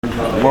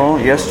Well,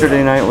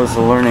 yesterday night was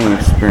a learning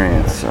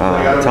experience.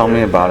 Tell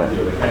me about it.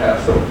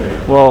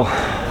 Well,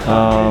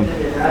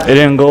 it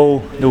didn't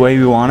go the way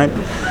we wanted,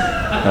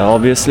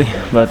 obviously,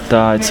 but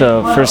it's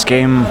a first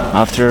game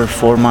after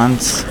 4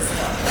 months.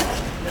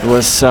 It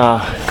was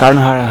kind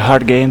of a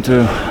hard game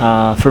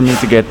for me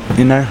to get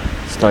in there.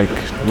 It's like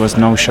there was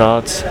no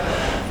shots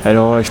at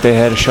all. If they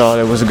had a shot,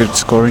 it was a good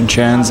scoring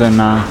chance, and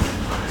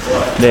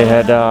they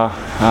had a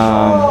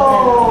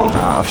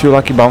few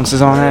lucky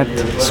bounces on it.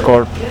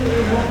 Scored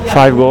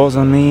 5 goals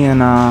on me,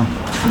 and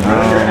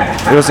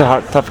it was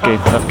a tough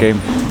game.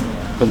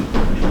 But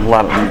a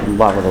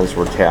lot of those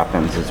were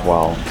tap-ins as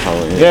well. So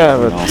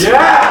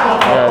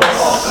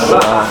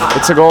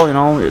it's a goal.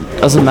 It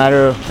doesn't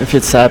matter if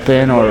it's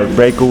tap-in or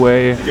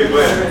breakaway.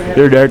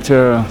 You're there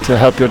to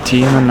help your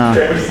team, and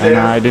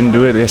I didn't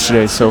do it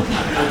yesterday, so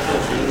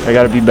I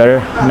got to be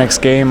better. Next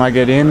game, I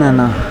get in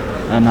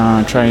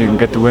and try and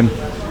get the win.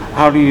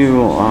 How do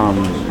you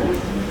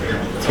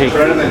take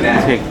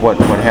what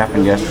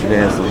happened yesterday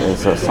as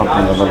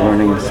something of a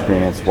learning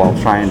experience while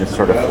trying to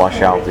sort of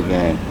flush out the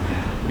game?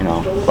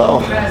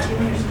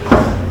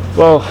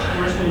 Well,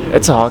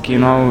 it's a hockey. You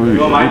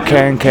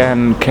can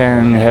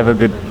have a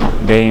good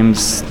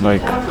games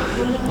like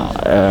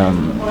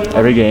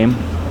every game,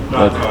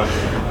 but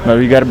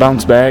you gotta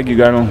bounce back. You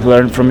gotta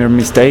learn from your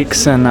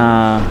mistakes, and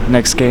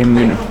next game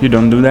you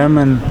don't do them,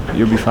 and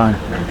you'll be fine.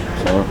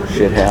 So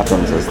shit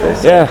happens, as they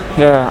say.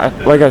 Yeah.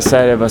 Like I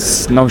said, it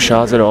was no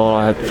shots at all.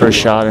 I had first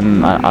shot,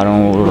 and I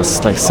don't know, it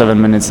was like 7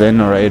 minutes in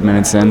or 8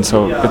 minutes in.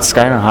 So it's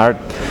kind of hard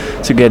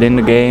to get in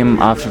the game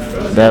after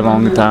that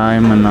long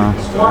time, and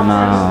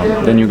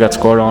then you got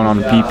scored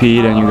on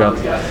PP, then you got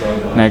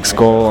next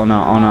goal on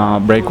a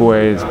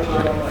breakaway.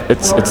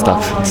 It's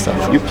tough.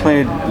 You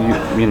played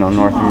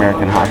North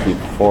American hockey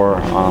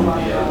before.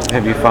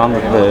 Have you found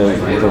that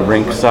the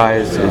rink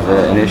size is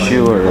an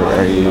issue, or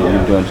are you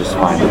doing just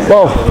fine?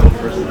 Well,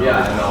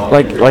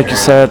 like you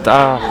said,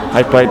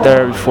 I played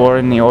there before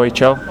in the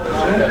OHL.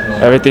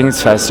 Everything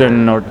is faster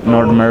in North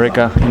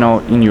America.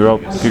 In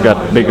Europe you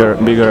got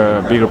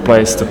bigger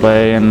place to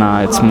play, and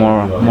it's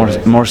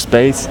more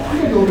space.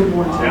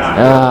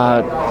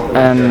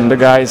 And the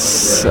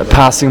guys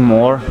passing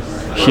more.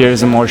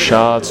 Here's more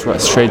shots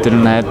straight to the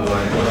net.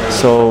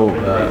 So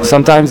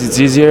sometimes it's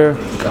easier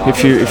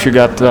if you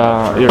got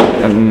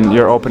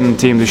your opening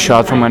team to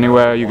shot from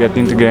anywhere. You get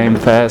into game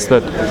fast,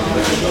 but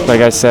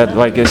like I said,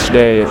 like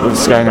yesterday, it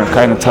was kind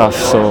of tough.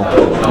 So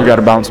we got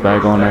to bounce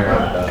back on it.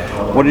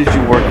 What did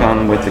you work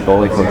on with the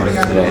goalie coaches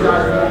today?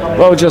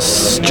 Well,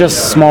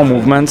 just small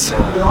movements.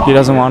 He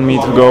doesn't want me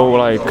to go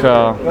like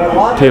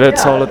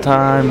pivots all the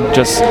time.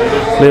 Just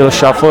little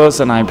shuffles,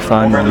 and I'm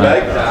fine. All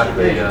right,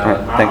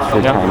 thanks for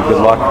your time.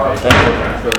 Good luck.